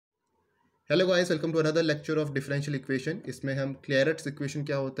Hello guys, welcome to another lecture of differential equation. इसमें हम क्लेरेट्स equation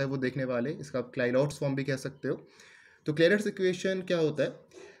क्या होता है वो देखने वाले। इसका आप क्लाइरॉट्स फॉर्म भी कह सकते हो। तो क्लेरेट्स इक्वेशन क्या होता है?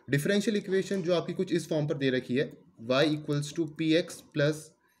 डिफरेंशियल इक्वेशन जो आपकी कुछ इस फॉर्म पर दे रखी है, y equals to P x plus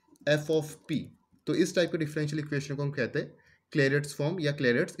F of P. तो इस टाइप के डिफरेंशियल इक्वेशन को हम कहते हैं क्लेरेट्स फॉर्म या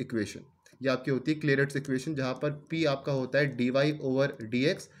क्लेरेट्स इक्वेशन। ये आपकी होती है क्लेरेट्स इक्वेशन, जहाँ पर p आपका होता है dy ओवर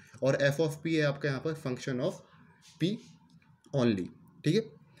dx और f ऑफ p है आपका यहाँ पर फंक्शन ऑफ p ओनली। ठीक है,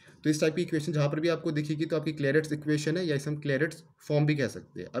 तो इस टाइप की इक्वेशन जहाँ पर भी आपको दिखेगी तो आपकी क्लेरेट्स इक्वेशन है, या इसे हम क्लेरेट्स फॉर्म भी कह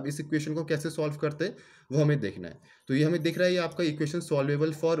सकते हैं। अब इस इक्वेशन को कैसे सॉल्व करते हैं वो हमें देखना है। तो ये हमें दिख रहा है, ये आपका इक्वेशन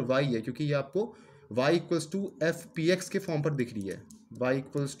सॉल्वेबल फॉर y है, क्योंकि ये आपको y equals to F P x के फॉर्म पर दिख रही है। y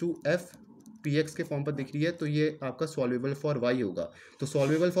equals to F P x के फॉर्म पर दिख रही है, तो ये आपका सॉल्वेबल फॉर y होगा। तो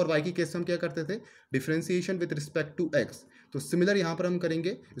सॉल्वेबल फॉर y की केस में हम क्या करते थे? Differentiation with respect to x। तो सिमिलर यहाँ पर हम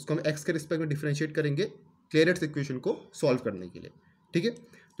करेंगे, इसको हम x के रिस्पेक्ट में डिफरेंशिएट करेंगे क्लेरेट्स इक्वेशन को सॉल्व करने के लिए। ठीक है,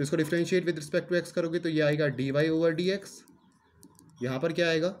 तो इसको differentiate with respect to x करोगे तो ये आएगा dy ओवर dx। यहाँ पर क्या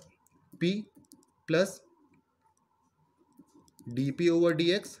आएगा? p plus dp over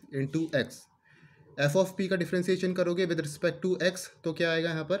dx into x। f of p का डिफरेंशिएशन करोगे विद रिस्पेक्ट टू x तो क्या आएगा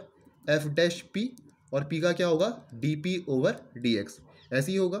यहाँ पर? f डैश p, और p का क्या होगा? dp over dx।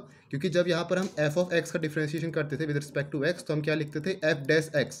 ऐसे ही होगा, क्योंकि जब यहाँ पर हम f ऑफ x का डिफरेंशिएशन करते थे विद रिस्पेक्ट टू x तो हम क्या लिखते थे? f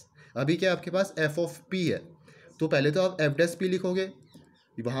dash x। अभी क्या आपके पास f ऑफ p है, तो पहले तो आप f डैश p लिखोगे।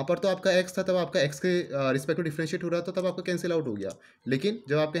 वहाँ पर तो आपका x था, तब आपका x के रिस्पेक्ट में डिफरेंशिएट हो रहा था, तब आपका कैंसिल आउट हो गया। लेकिन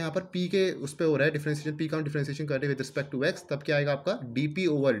जब आपके यहाँ पर p के उस पर हो रहा है डिफरेंशिएशन, p का हम डिफरेंशिएशन कर रहे हैं विद रिस्पेक्ट टू x, तब क्या आएगा आपका? dp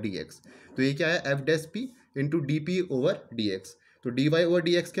over dx। तो ये क्या है? f dash p into dp over dx। तो dy ओवर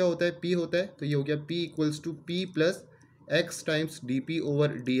dx क्या होता है? p होता है, तो ये हो गया p equals to p plus x times dp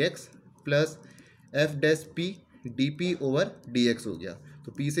over dx plus f dash p dp over dx हो गया।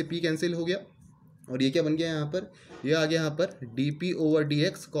 तो p से p कैंसिल हो गया, और ये क्या बन गया यहाँ पर? ये आ गया यहाँ पर dp ओवर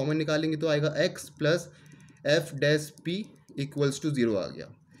dx, कॉमन निकालेंगे तो आएगा x plus f dash p equals to 0 आ गया।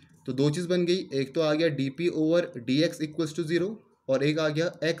 तो दो चीज़ बन गई, एक तो आ गया dp over dx equals to 0, और एक आ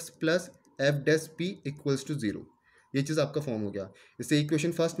गया x plus f dash p equals to 0। ये चीज़ आपका फॉर्म हो गया। इसे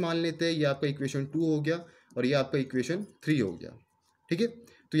इक्वेशन फर्स्ट मान लेते हैं, ये आपका इक्वेशन 2 हो गया, और ये आपका इक्वेशन 3 हो गया। ठीक है,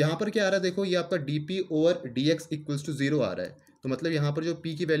 तो यहाँ पर क्या आ रहा है? देखो, ये आपका dp over dx equals to 0 आ रहा है, तो मतलब यहाँ पर जो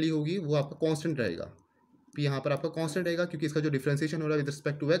p की वैल्यू होगी वो आपका कांस्टेंट रहेगा। p यहाँ पर आपका कांस्टेंट रहेगा, क्योंकि इसका जो डिफरेंशिएशन हो रहा है विद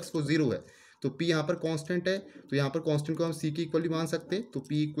रिस्पेक्ट टू x वो 0 है। तो p यहाँ पर कांस्टेंट है, तो यहाँ पर कांस्टेंट को हम c की इक्वल भी मान सकते हैं, तो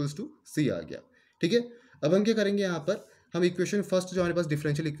p इक्वल्स टू c आ गया। ठीक है, अब हम क्या करेंगे? यहाँ पर हम इक्वेशन फर्स्ट जो हमारे पास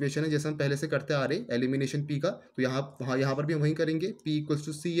डिफरेंशियल इक्वेशन है, जैसे हम पहले से करते आ रहे हैं एलिमिनेशन p का, तो यहाँ पर भी हम वहीं करेंगे। p इक्वल्स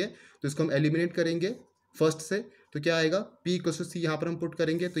टू c है, तो इसको हम एलिमिनेट करेंगे फर्स्ट से, तो क्या आएगा? p इक्वल्स टू c यहाँ पर हम पुट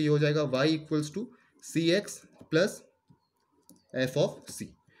करेंगे, तो ये हो जाएगा y equals to C x plus F of सी।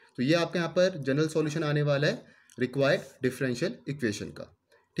 तो ये आपके यहाँ पर जनरल सॉल्यूशन आने वाला है रिक्वायर्ड डिफरेंशियल इक्वेशन का।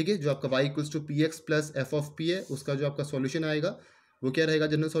 ठीक है, जो आपका y equals to P x plus F of P है, उसका जो आपका सॉल्यूशन आएगा वो क्या रहेगा?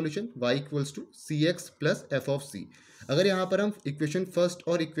 General solution y equals to C x plus F of सी। अगर यहाँ पर हम इक्वेशन फर्स्ट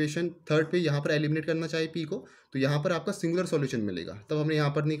और इक्वेशन थर्ड पे यहाँ पर एलिमिनेट करना चाहे p को, तो यहाँ पर आपका सिंगुलर सॉल्यूशन मिलेगा। तब हमने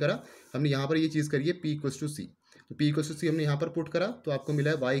यहाँ पर नहीं करा, हमने यहाँ पर ये चीज़ करी है p इक्वल्स टू सी। तो p इक्वल्स टू सी हमने यहाँ पर पुट करा, तो आपको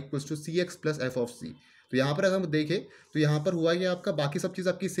मिला है y equals to C x plus F of सी। तो यहाँ पर अगर हम देखें तो यहाँ पर हुआ कि आपका बाकी सब चीज़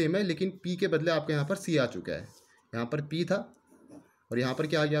आपकी सेम है, लेकिन p के बदले आपके यहाँ पर c आ चुका है। यहाँ पर p था और यहाँ पर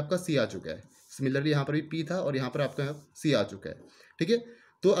क्या आ गया? आपका c आ चुका है। सिमिलरली यहाँ पर भी p था और यहाँ पर आपका c आ चुका है। ठीक है,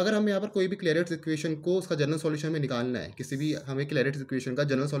 तो अगर हम यहाँ पर कोई भी क्लेरेट्स इक्वेशन को उसका जनरल सॉल्यूशन में निकालना है, किसी भी हमें क्लेरेट्स इक्वेशन का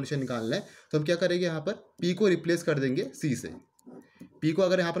जनरल सॉल्यूशन निकालना है, तो हम क्या करेंगे? यहाँ पर p को रिप्लेस कर देंगे c से। p को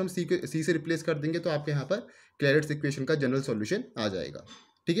अगर यहाँ पर हम c से रिप्लेस कर देंगे तो आपके यहाँ पर क्लेरेट्स इक्वेशन का जनरल सॉल्यूशन आ जाएगा।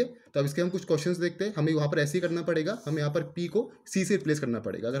 ठीक है, तो अब इसके हम कुछ क्वेश्चंस देखते हैं। हमें वहाँ पर ऐसे ही करना पड़ेगा, हमें यहाँ पर p को c से रिप्लेस करना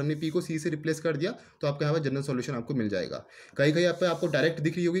पड़ेगा। अगर हमने p को c से रिप्लेस कर दिया तो आपका यहाँ पर जनरल सॉल्यूशन आपको मिल जाएगा। कहीं कहीं पर आपको डायरेक्ट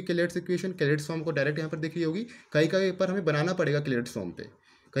दिख रही होगी क्लेरेट्स इक्वेशन, क्लेरेट्स फॉर्म को डायरेक्ट यहाँ पर दिख रही होगी। कहीं कहीं पर हमें बनाना पड़ेगा क्लेरेट्स फॉर्म पे।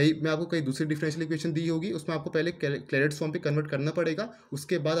 कहीं में आपको कहीं दूसरी डिफरेंशियल इक्वेशन दी होगी, उसमें आपको पहले क्लेरेट्स फॉर्म पे कन्वर्ट करना पड़ेगा,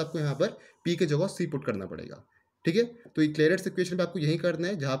 उसके बाद आपको यहाँ पर p के जगह c पुट करना पड़ेगा। ठीक है, तो ये क्लेरेट्स इक्वेशन पे आपको यही करना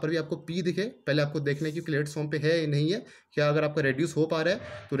है, जहाँ पर भी आपको p दिखे पहले आपको देखना है कि क्लेरेट्स फॉर्म पे है या नहीं है। क्या अगर आपका रेड्यूस हो पा रहा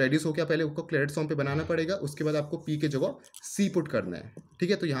है तो रेड्यूस हो गया, पहले आपको क्लेरेट्स फॉर्म पे बनाना पड़ेगा, उसके बाद आपको p के जगह c पुट करना है। ठीक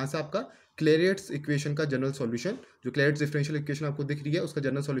है, तो यहाँ से आपका क्लेरेट्स इक्वेशन का जनरल सॉल्यूशन, जो क्लेरेट्स डिफरेंशियल इक्वेशन आपको दिख रही है, उसका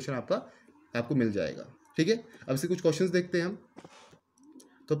जनरल सॉल्यूशन आपको मिल जाएगा। ठीक है, अब इसके कुछ क्वेश्चंस देखते हैं हम।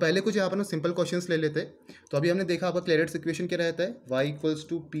 तो पहले कुछ यहाँ पर ना सिंपल क्वेश्चंस ले लेते हैं। तो अभी हमने देखा आपका क्लेरेट्स इक्वेशन क्या रहता है? y equals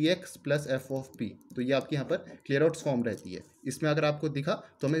to P x plus F of P. तो ये आपकी यहाँ पर क्लेराउट्स फॉर्म रहती है। इसमें अगर आपको दिखा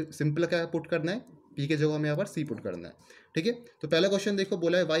तो हमें सिंपल क्या पुट करना है? p के जगह हमें यहाँ पर c पुट करना है। ठीक है, तो पहला क्वेश्चन देखो,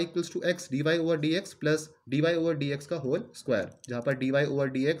 बोला है y equals to x D Y over D x plus D Y over D x का होल स्क्वायर, जहाँ पर D Y over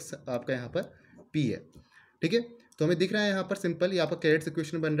D x आपका यहाँ पर p है। ठीक है, तो हमें दिख रहा है यहाँ पर सिंपल, यहाँ पर क्लैरेट्स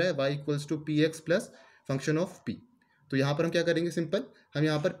इक्वेशन बन रहा है y equals to P x plus function of p। तो यहाँ पर हम क्या करेंगे, सिंपल हम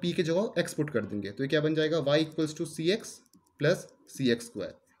यहाँ पर p के जगह x पुट कर देंगे, तो ये क्या बन जाएगा y equals to C x plus C x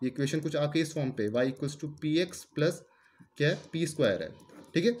square. ये इक्वेशन कुछ आपके इस फॉर्म पे y equals to P x plus क्या है पी स्क्वायर है।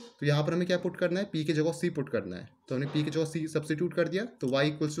 ठीक है, तो यहाँ पर हमें क्या पुट करना है, p की जगह c पुट करना है, तो हमने p की जगह c सब्स्टिट्यूट कर दिया, तो y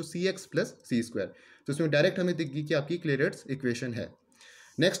equals to C x plus C square. तो इसमें डायरेक्ट हमें दिख गई कि आपकी क्लैरेट्स इक्वेशन है।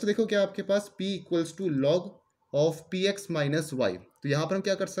 नेक्स्ट देखो क्या आपके पास p equals to log of P x minus Y. तो यहाँ पर हम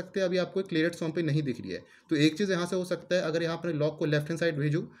क्या कर सकते हैं, अभी आपको क्लैरेट्स फॉर्म पे नहीं दिख रही है, तो एक चीज़ यहाँ से हो सकता है, अगर यहाँ पर लॉग को लेफ्ट हैंड साइड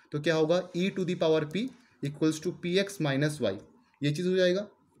भेजूँ तो क्या होगा, ई to the power p equals to P x minus Y, ये चीज़ हो जाएगा।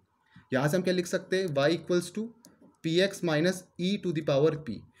 यहाँ से हम क्या लिख सकते हैं, y equals to P x minus E to the power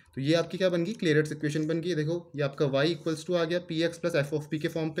p। तो ये आपकी क्या बन गई, क्लैरेट्स इक्वेशन बन गई। देखो ये आपका y इक्वल्स टू आ गया P x plus F of P के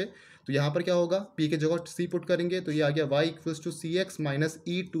फॉर्म पे। तो यहाँ पर क्या होगा, p के जगह c पुट करेंगे, तो ये आ गया y equals to C x minus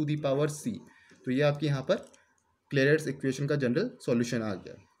E to the power c। तो ये आपकी यहाँ पर क्लैरेट्स इक्वेशन का जनरल सॉल्यूशन आ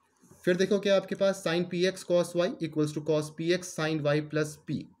गया। फिर देखो क्या आपके पास sign P x cos Y equals to cos P x sign Y plus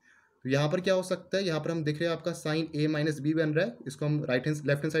P. तो यहाँ पर क्या हो सकता है, यहाँ पर हम देख रहे हैं आपका साइन ए माइनस बी बन रहा है, इसको हम लेफ्ट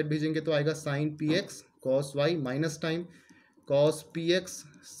हैंड साइड भेजेंगे तो आएगा sign P x cos Y minus time cos P x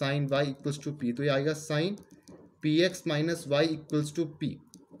sign Y equals to P. तो ये आएगा sign P x minus Y equals to P,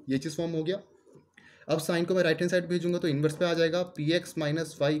 ये चीज़ फॉर्म हो गया। अब साइन को मैं राइट हैंड साइड भेजूंगा तो इन्वर्स पे आ जाएगा P x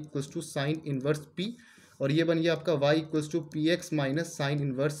minus Y equals to sign inverse P, और ये बन गया आपका y equals to P x minus sign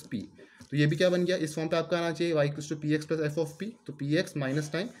inverse P. तो ये भी क्या बन गया, इस फॉर्म पे आपका आना चाहिए y equals to P x plus F of P. तो P x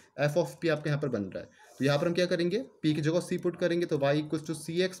minus time F of P आपके यहाँ पर बन रहा है, तो यहाँ पर हम क्या करेंगे, p की जगह c पुट करेंगे, तो y equals to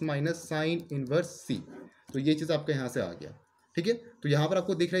C x minus sign inverse c। तो ये चीज़ आपका यहाँ से आ गया। ठीक है, तो यहाँ पर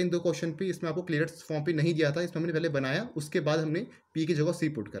आपको दिख रहा है इन दो क्वेश्चन पे, इसमें आपको क्लैरेट्स फॉर्म पे नहीं दिया था, इसमें हमने पहले बनाया, उसके बाद हमने p की जगह c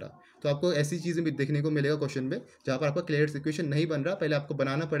पुट करा। तो आपको ऐसी चीज़ें भी देखने को मिलेगा क्वेश्चन में, जहाँ पर आपका क्लैरेट्स इक्वेशन नहीं बन रहा, पहले आपको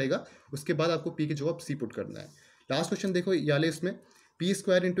बनाना पड़ेगा, उसके बाद आपको p की जगह c पुट करना है। लास्ट क्वेश्चन देखो याले, इसमें P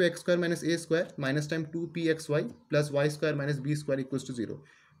square into x square minus A square minus time to P x Y plus Y square minus B square equals to zero.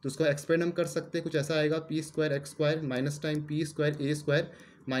 तो उसका एक्सपेंड हम कर सकते हैं, कुछ ऐसा आएगा, P square x square minus time P square A square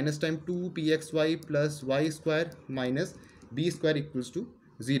minus time to P x Y plus Y square minus B square equals to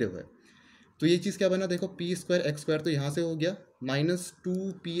zero है। तो ये चीज़ क्या बना, देखो पी स्क्वायर एक्स स्क्वायर तो यहाँ से हो गया, minus two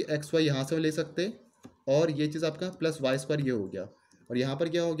P x Y यहाँ से ले सकते हैं, और ये चीज़ आपका प्लस वाई स्क्वायर ये हो गया, और यहाँ पर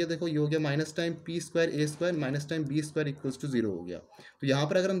क्या हो गया, देखो ये हो गया minus time P square A square minus time B square equals to zero हो गया। तो यहाँ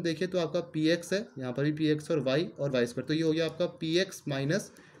पर अगर हम देखें तो आपका पी एक्स है, यहाँ पर भी पी एक्स और वाई स्क्वायर, तो ये हो गया आपका पी एक्स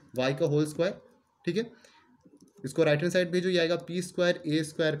माइनस वाई का होल स्क्वायर। ठीक है, इसको राइट हैंड साइड भेजो, ये आएगा पी स्क्वायर ए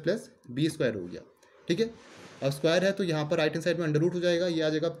स्क्वायर प्लस बी स्क्वायर हो गया। ठीक है, अब स्क्वायर है तो यहाँ पर राइट हैंड साइड में अंडर रूट हो जाएगा, ये आ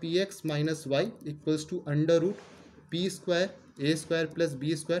जाएगा P x minus Y equals to under root P square A square plus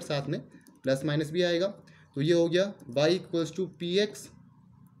B square, साथ में प्लस माइनस भी आएगा। तो ये हो गया Y equals to P x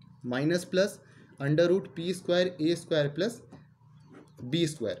minus plus under root P square A square plus B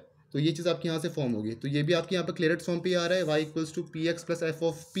square. तो ये चीज़ आपकी यहाँ से फॉर्म होगी, तो ये भी आपके यहाँ पर क्लैरेट्स फॉर्म पे आ रहा है, Y equals to P x plus F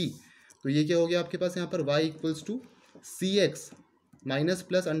of P. तो ये क्या हो गया आपके पास यहाँ पर, Y equals to C x minus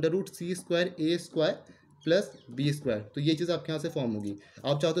plus under root C square A square plus B square. तो ये चीज़ आपके यहाँ से फॉर्म होगी।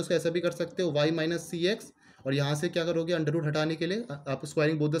 आप चाहो तो इसको ऐसा भी कर सकते हो, वाई माइनस सी एक्स, और यहाँ से क्या करोगे, अंडर रूट हटाने के लिए आप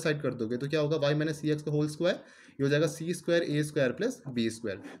स्क्वायरिंग बोथ द साइड कर दोगे, तो क्या होगा, वाई माइनस सी एक्स का होल स्क्वायर, ये हो जाएगा सी स्क्वायर ए स्क्वायर प्लस बी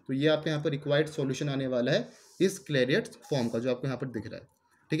स्क्वायर। तो ये आपके यहाँ पर रिक्वायर्ड सॉल्यूशन आने वाला है इस क्लैरेट्स फॉर्म का, जो आपको यहाँ पर दिख रहा है।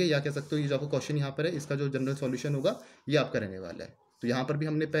 ठीक है, या कह सकते हो ये जो आपको क्वेश्चन यहाँ पर है, इसका जो जनरल सॉल्यूशन होगा ये आपका रहने वाला है। तो यहाँ पर भी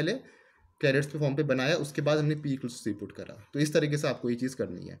हमने पहले क्लैरेट्स पे फॉर्म पे बनाया, उसके बाद हमने P equals to C put करा। तो इस तरीके से आपको ये चीज़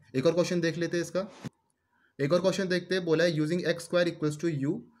करनी है। एक और क्वेश्चन देख लेते हैं इसका, एक और क्वेश्चन देखते हैं, बोला है using x square equals to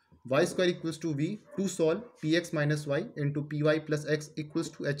you Y square equals to we to solve P x minus Y into P Y plus x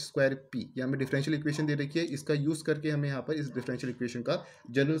equals to H square P. ये हमें डिफरेंशियल इक्वेशन दे रखी है, इसका यूज़ करके हमें यहाँ पर इस डिफरेंशियल इक्वेशन का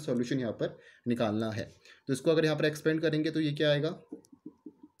जनरल सॉल्यूशन यहाँ पर निकालना है। तो इसको अगर यहाँ पर एक्सपेंड करेंगे तो ये क्या आएगा,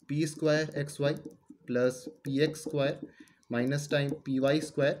 P square x Y plus P x square minus time P Y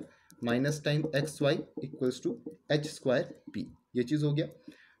square minus time x Y equals to H square P, ये चीज़ हो गया।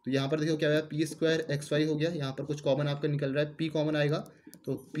 तो यहाँ पर देखो क्या आया, पी स्क्वायर एक्स वाई हो गया, यहाँ पर कुछ कॉमन आपका निकल रहा है, पी कॉमन आएगा,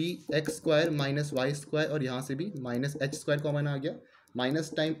 तो P x square minus Y square, और यहाँ से भी माइनस एच स्क्वायर कॉमन आ गया,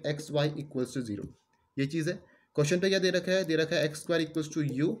 minus time x Y equals to zero, ये चीज़ है। क्वेश्चन पे क्या दे रखा है, दे रखा है x square equals to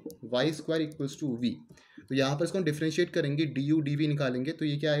you Y square equals to we. तो यहाँ पर इसको हम डिफ्रेंशिएट करेंगे, डी यू डी वी निकालेंगे, तो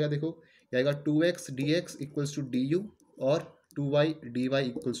ये क्या आएगा, देखो ये आएगा to x D x equals to D you और to Y D Y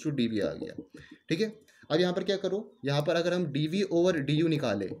equals to D we आ गया। ठीक है, अब यहाँ पर क्या करो, यहाँ पर अगर हम D we over D you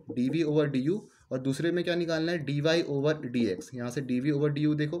निकालें, D we over D you, और दूसरे में क्या निकालना है, D Y over D x, यहाँ से D we over D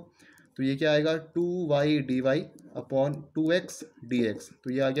you देखो, तो ये क्या आएगा, to Y D Y upon two x D x.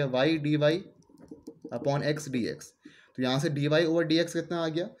 तो ये आ गया Y D Y upon x D x. तो यहाँ से D Y over D x कितना आ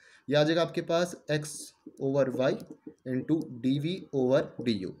गया, ये आ जाएगा आपके पास x over Y into D we over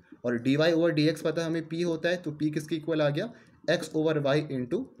D you, और D Y over D x पता है हमें p होता है, तो p किसके इक्वल आ गया, x over Y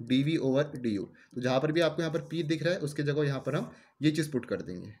into D we over D you. तो जहाँ पर भी आपको यहाँ पर p दिख रहा है उसकी जगह यहाँ पर हम ये चीज़ पुट कर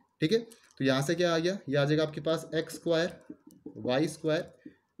देंगे, ठीक है। तो यहाँ से क्या आ गया, ये आ जाएगा आपके पास x square Y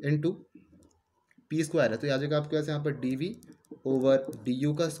square into P square है, तो ये आ जाएगा आपके पास यहाँ पर D we over D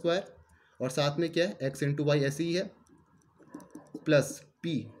you का स्क्वायर, और साथ में क्या है एक्स इंटू वाई ऐसे ही है, प्लस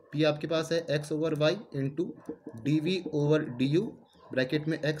पी आपके पास है x over Y into D we over D you, bracket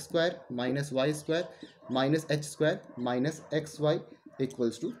में x square minus Y square minus H square minus x Y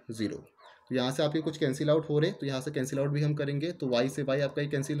equals to 0। तो यहाँ से आपके कुछ कैंसिल आउट हो रहे हैं, तो यहाँ से कैंसिल आउट भी हम करेंगे, तो वाई से वाई आपका ही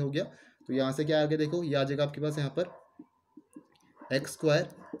कैंसिल हो गया। तो यहाँ से क्या आ गया, देखो ये आ जाएगा आपके पास यहाँ पर x square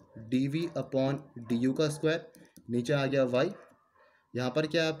D we upon D you का स्क्वायर, नीचे आ गया वाई, यहाँ पर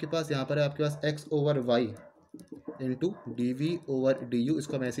क्या है आपके पास, यहाँ पर है आपके पास x over Y into D we over D you,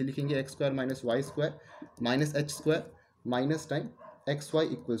 इसको हम ऐसे लिखेंगे x square minus Y square minus H square minus time x Y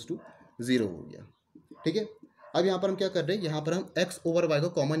equals to 0 हो गया, ठीक है। अब यहाँ पर हम क्या कर रहे हैं, यहाँ पर हम x ओवर y को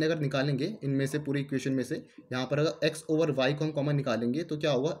कॉमन अगर निकालेंगे इनमें से पूरी इक्वेशन में से, यहाँ पर अगर x ओवर y को हम कॉमन निकालेंगे तो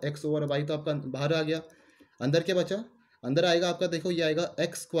क्या होगा, x ओवर y तो आपका बाहर आ गया, अंदर क्या बचा, अंदर आएगा आपका, देखो ये आएगा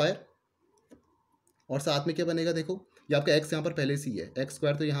एक्स स्क्वायर, और साथ में क्या बनेगा, देखो ये आपका x यहाँ पर पहले से ही है, एक्स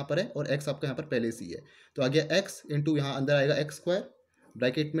स्क्वायर तो यहाँ पर है और x आपका यहाँ पर पहले से ही है, तो आ गया x इंटू यहाँ अंदर आएगा एक्स स्क्वायर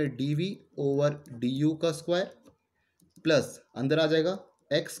ब्रैकेट में D we over D you का स्क्वायर, प्लस अंदर आ जाएगा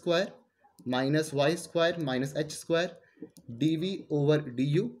x square minus Y square minus H square D we over D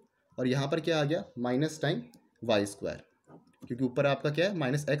you, और यहाँ पर क्या आ गया माइनस टाइम वाई स्क्वायर, क्योंकि ऊपर आपका क्या है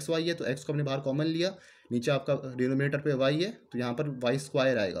माइनस एक्स वाई है, तो एक्स को हमने बाहर कॉमन लिया, नीचे आपका डिनोमिनेटर पे वाई है, तो यहाँ पर वाई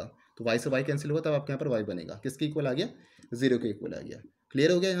स्क्वायर आएगा, तो वाई से वाई कैंसिल होगा तब आपके यहाँ पर वाई बनेगा, किसके इक्वल आ गया, 0 के इक्वल आ गया।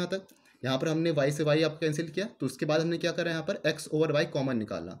 क्लियर हो गया यहाँ तक। यहाँ पर हमने वाई से वाई आपको कैंसिल किया, तो उसके बाद हमने क्या करा, यहाँ पर एक्स ओवर वाई कॉमन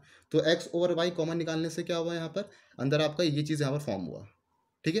निकालना, तो एक्स ओवर वाई कॉमन निकालने से क्या हुआ, यहाँ पर अंदर आपका ये चीज़ यहाँ पर फॉर्म हुआ,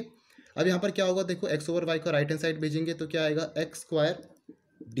 ठीक है। अब यहाँ पर क्या होगा, देखो एक्स ओवर वाई का राइट हैंड साइड भेजेंगे तो क्या आएगा, x square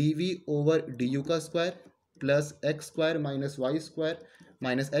D we over D you का square plus x square minus Y square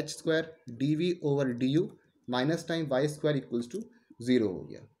minus H square D we over D you minus time Y square equals to 0 हो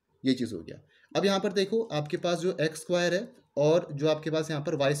गया, ये चीज़ हो गया। अब यहाँ पर देखो आपके पास जो एक्स स्क्वायर है और जो आपके पास यहाँ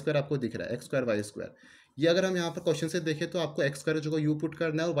पर वाई स्क्वायर आपको दिख रहा है, एक्स स्क्वायर वाई स्क्वायर, ये अगर हम यहाँ पर क्वेश्चन से देखें तो आपको एक्स स्क्वायर की जगह यू पुट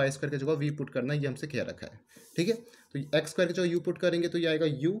करना है और वाई स्क्वायर की जगह वी पुट करना है, ये हमसे कह रखा है, ठीक है। तो एक्स स्क्वायर की जगह यू पुट करेंगे तो ये आएगा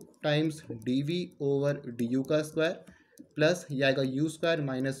you times D we over D you का स्क्वायर, प्लस ये आएगा you square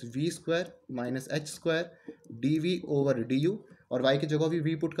minus we square minus H square D we over D you, और वाई की जगह भी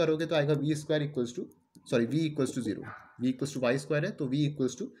वी पुट करोगे तो आएगा we square equals to we equals to 0, we equals to Y square है तो वी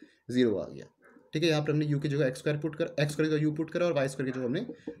इक्वल्स टू 0 आ गया, ठीक है। यहाँ पर हमने यू की जगह एक्स स्क्वायर पुट कर, एक्स स्क्वायर की जगह यू पुट करा और वाई स्क्वायर की जगह हमने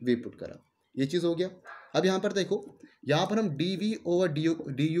वी पुट करा, ये चीज़ हो गया। अब यहाँ पर देखो, यहाँ पर हम D we over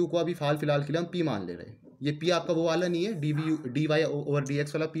D you को अभी फिलहाल के लिए हम पी मान ले रहे हैं, ये पी आपका वो वाला नहीं है, D Y over D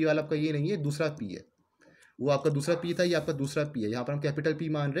x वाला पी वाला आपका ये नहीं है, दूसरा पी है, वो आपका दूसरा पी था, ये आपका दूसरा पी है, यहाँ पर हम कैपिटल पी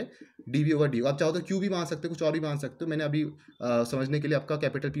मान रहे हैं D we over D you. आप चाहो तो क्यू भी मान सकते हो, कुछ और भी मान सकते हो, मैंने अभी समझने के लिए आपका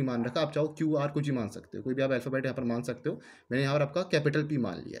कैपिटल पी मान रखा, आप चाहो क्यू आर कुछ भी मान सकते हो, कोई भी आप अल्फाबेट यहाँ पर मान सकते हो, मैंने यहाँ पर आपका कैपिटल पी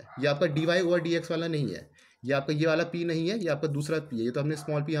मान लिया है। ये आपका D Y over D x वाला नहीं है, ये आपका ये वाला पी नहीं है, ये आपका दूसरा पी है, ये तो हमने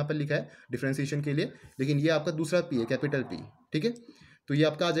स्मॉल पी यहाँ पर लिखा है डिफ्रेंसिएशन के लिए, लेकिन ये आपका दूसरा पी है कैपिटल पी, ठीक है। तो ये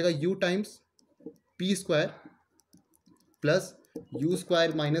आपका आ जाएगा you times P square plus you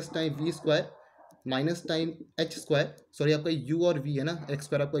square minus time we square minus time H square, sorry आपका यू और वी है ना, एक्स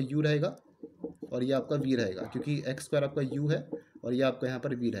स्क्वायर आपका यू रहेगा और ये आपका वी रहेगा, क्योंकि एक्स स्क्वायर आपका यू है और ये आपका यहाँ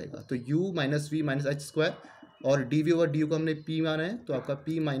पर वी रहेगा, तो you minus we minus H square, और D we over D you को हमने पी माना है तो आपका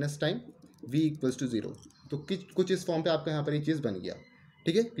P minus time we equals to 0, तो कुछ इस फॉर्म पे आपका यहाँ पर ये चीज़ बन गया,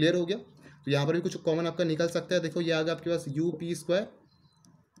 ठीक है। क्लियर हो गया। तो यहाँ पर भी कुछ कॉमन आपका निकल सकता है, देखो ये आएगा आपके पास यू पी स्क्वायर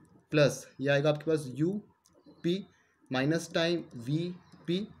प्लस ये आएगा आपके पास U P minus time V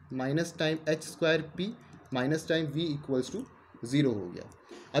P minus time H square P minus time we equals to 0 हो गया।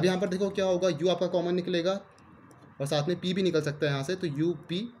 अब यहाँ पर देखो क्या होगा, u आपका कॉमन निकलेगा और साथ में p भी निकल सकता है यहाँ से, तो u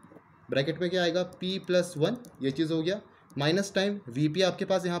p ब्रैकेट में क्या आएगा p प्लस 1, ये चीज़ हो गया, माइनस टाइम वी पी आपके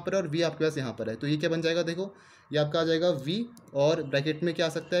पास यहाँ पर है और v आपके पास यहाँ पर है, तो ये क्या बन जाएगा, देखो ये आपका आ जाएगा v और ब्रैकेट में क्या आ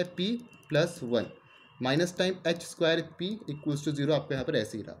सकता है p plus 1 minus time H square p equals to 0, आपका यहाँ पर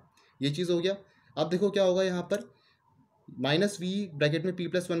ऐसे ही रहा, ये चीज़ हो गया। अब देखो क्या होगा, यहाँ पर माइनस वी ब्रैकेट में p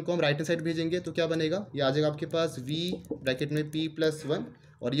प्लस 1 को हम राइट हैंड साइड भेजेंगे तो क्या बनेगा, ये आ जाएगा आपके पास v ब्रैकेट में p प्लस 1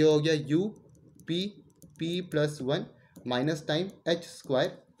 और ये हो गया u p plus 1 minus time h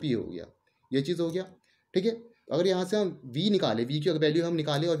square p हो गया, ये चीज़ हो गया, ठीक है। अगर यहाँ से हम v निकालें, v की वैल्यू हम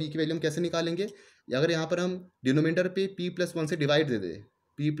निकालें, और v की वैल्यू हम कैसे निकालेंगे, अगर यहाँ पर हम डिनोमिनेटर पे p प्लस 1 से डिवाइड दे दें,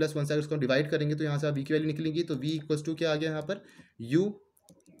 p प्लस 1 से अगर उसको डिवाइड करेंगे तो यहाँ से v की वैल्यू निकलेंगी, तो v इक्वल्स टू क्या आ गया यहाँ पर u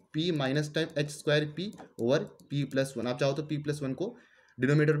P minus time H square P over P plus one. आप चाहो तो पी प्लस वन को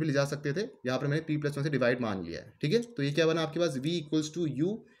डिनोमिनेटर भी ले जा सकते थे, यहाँ पर मैंने पी प्लस वन से डिवाइड मान लिया है। ठीक है, तो ये क्या बना आपके पास, v equals to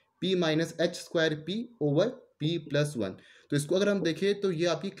U P minus H square P over P plus one. तो इसको अगर हम देखें तो ये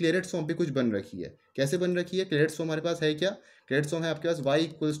आपकी क्लेरेट्स फॉर्म पे कुछ बन रखी है। कैसे बन रखी है, क्लेरेट्स फॉर्म हमारे पास है क्या, क्लेरेट्स फॉर्म है आपके पास y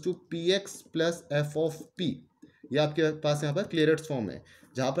equals to P x plus F of P. ये आपके पास यहाँ पर क्लेरेट्स फॉर्म है,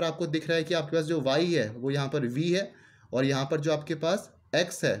 जहाँ पर आपको दिख रहा है कि आपके पास जो y है वो यहाँ पर v है, और यहाँ पर जो आपके पास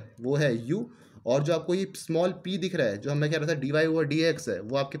x है वो है u, और जो आपको ये स्मॉल p दिख रहा है, जो मैं कह रहा था dy ओवर dx है,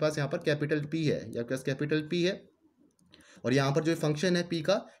 वो आपके पास यहाँ पर कैपिटल p है, ये आपके पास कैपिटल p है। और यहाँ पर जो फंक्शन है p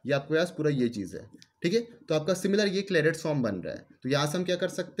का, ये आपके पास पूरा ये चीज़ है। ठीक है, तो आपका सिमिलर ये क्लेरेट्स फॉर्म बन रहा है। तो यहाँ से हम क्या कर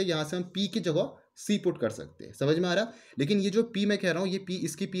सकते हैं, यहाँ से हम p की जगह c पुट कर सकते हैं। समझ में आ रहा, लेकिन ये जो p मैं कह रहा हूँ, ये p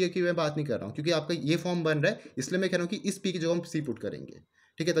इसकी p की मैं बात नहीं कर रहा हूँ, क्योंकि आपका ये फॉर्म बन रहा है, इसलिए मैं कह रहा हूँ कि इस p की जगह हम c पुट करेंगे।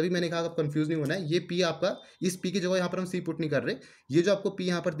 ठीक है, तभी मैंने कहा आप कंफ्यूज नहीं होना है, ये p आपका इस p की जगह यहाँ पर हम c पुट नहीं कर रहे। ये जो आपको p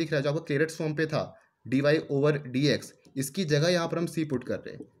यहाँ पर दिख रहा है, जो आपको क्लेरेट्स फॉर्म पे था dy ओवर dx, इसकी जगह यहाँ पर हम c पुट कर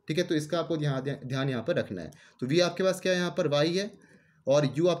रहे हैं। ठीक है, तो इसका आपको ध्यान यहाँ पर रखना है। तो v आपके पास क्या है, यहाँ पर y है, और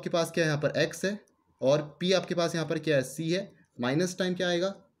u आपके पास क्या है, यहाँ पर x है, और p आपके पास यहाँ पर क्या है, c है, माइनस टाइम क्या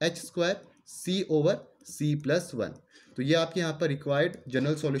आएगा, H square c over c plus one. तो ये आपके यहाँ पर रिक्वायर्ड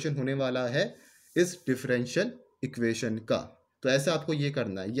जनरल सॉल्यूशन होने वाला है इस डिफरेंशियल इक्वेशन का। तो ऐसा आपको ये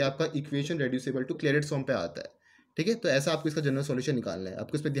करना है, ये आपका इक्वेशन रेड्यूसेबल टू क्लेरेट्स फॉर्म पे आता है। ठीक है, तो ऐसा आपको इसका जनरल सॉल्यूशन निकालना है।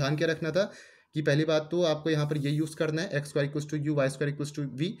 आपको इस पर ध्यान क्या रखना था कि पहली बात तो आपको यहाँ पर ये यूज़ करना है, x square equals to you Y square equals to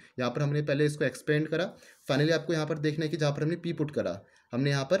we. यहाँ पर हमने पहले इसको एक्सपेंड करा। फाइनली आपको यहाँ पर देखना है कि जहाँ पर हमने पी पुट करा, हमने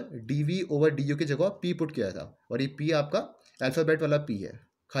यहाँ पर D we over D you की जगह पी पुट किया था, और ये पी आपका अल्फ़ाबेट वाला पी है,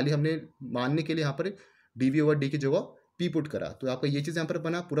 खाली हमने मानने के लिए यहाँ पर डी वी ओवर डी की जगह पी पुट करा। तो आपका ये चीज़ यहाँ पर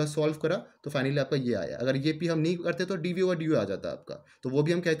बना, पूरा सॉल्व करा, तो फाइनली आपका ये आया। अगर ये पी हम नहीं करते तो D we over D you आ जाता आपका, तो वो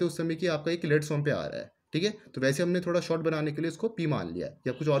भी हम कहते हैं उस समय कि आपका एक क्लेरेट्स फॉर्म पे आ रहा है। ठीक है, तो वैसे हमने थोड़ा शॉर्ट बनाने के लिए इसको पी मान लिया है,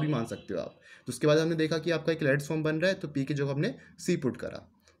 या कुछ और भी मान सकते हो आप। तो उसके बाद हमने देखा कि आपका एक क्लेरेट्स फॉर्म बन रहा है, तो पी की जगह हमने सी पुट करा,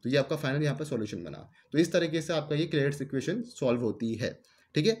 तो ये आपका फाइनल यहाँ पर सॉल्यूशन बना। तो इस तरीके से आपका ये क्लेरेट्स इक्वेशन सॉल्व होती है।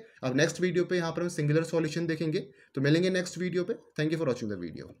 ठीक है, अब नेक्स्ट वीडियो पे यहाँ पर हम सिंगुलर सॉल्यूशन देखेंगे। तो मिलेंगे नेक्स्ट वीडियो पे। Thank you for watching the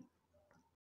video.